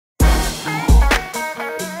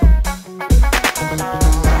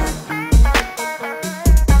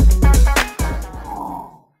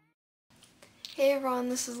everyone,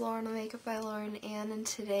 this is Lauren of MakeupByLaurenAnne, and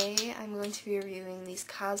today I'm going to be reviewing these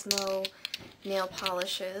Cosmo nail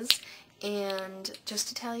polishes. And just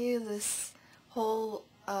to tell you, this whole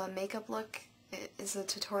makeup look is a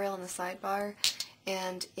tutorial in the sidebar,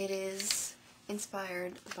 and it is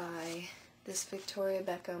inspired by this Victoria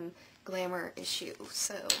Beckham Glamour issue,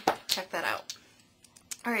 so check that out.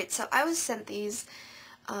 Alright, so I was sent these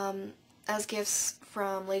as gifts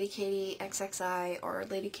from Lady Katie XXI or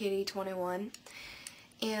Lady Katie 21,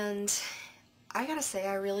 and I gotta say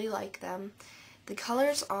I really like them. The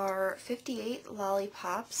colors are 58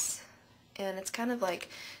 Lollipops, and it's kind of like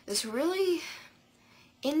this really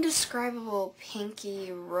indescribable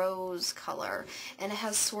pinky rose color, and it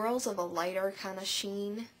has swirls of a lighter kind of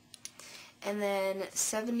sheen. And then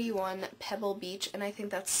 71 Pebble Beach, and I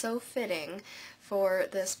think that's so fitting for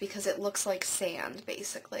this because it looks like sand,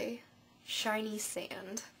 basically. Shiny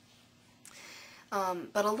sand.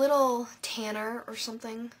 But a little tanner or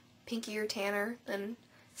something, pinkier tanner than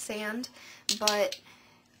sand. But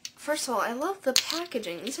first of all, I love the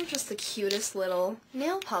packaging. These are just the cutest little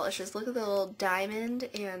nail polishes. Look at the little diamond,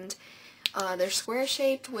 and they're square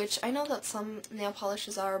shaped, which I know that some nail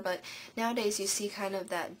polishes are, but nowadays you see kind of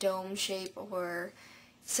that dome shape, or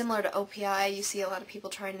similar to OPI, you see a lot of people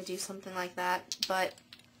trying to do something like that, but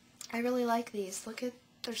I really like these. Look at,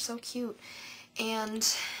 they're so cute. And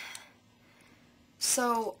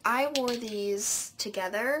so I wore these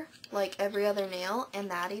together like every other nail,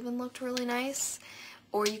 and that even looked really nice.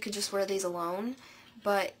 Or you could just wear these alone,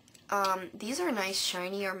 but these are nice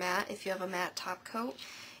shiny or matte if you have a matte top coat.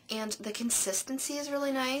 And the consistency is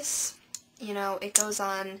really nice. You know, it goes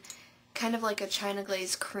on kind of like a China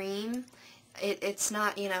glaze cream. It's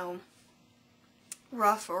not, you know,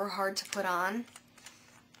 rough or hard to put on.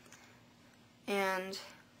 And,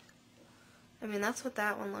 I mean, that's what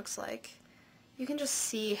that one looks like. You can just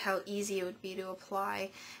see how easy it would be to apply.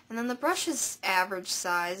 And then the brush is average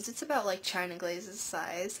sized. It's about like China Glaze's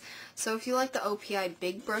size. So if you like the OPI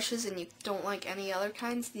big brushes and you don't like any other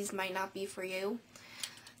kinds, these might not be for you.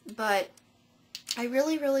 But I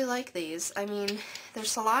really, really like these. I mean, they're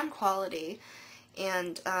salon quality,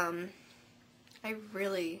 and I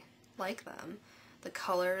really like them. The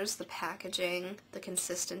colors, the packaging, the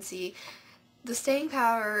consistency. The staying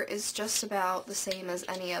power is just about the same as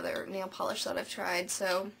any other nail polish that I've tried,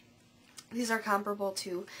 so these are comparable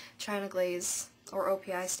to China Glaze or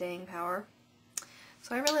OPI staying power.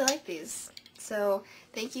 So I really like these. So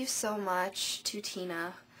thank you so much to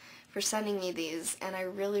Tina for sending me these, and I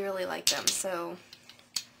really, really like them, so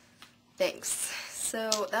thanks.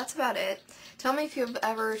 So that's about it. Tell me if you've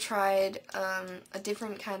ever tried a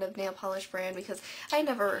different kind of nail polish brand, because I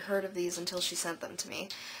never heard of these until she sent them to me.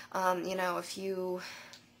 You know, if you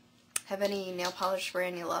have any nail polish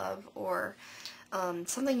brand you love, or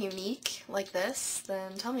something unique like this,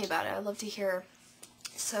 then tell me about it. I'd love to hear.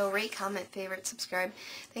 So rate, comment, favorite, subscribe.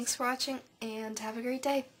 Thanks for watching, and have a great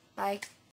day. Bye.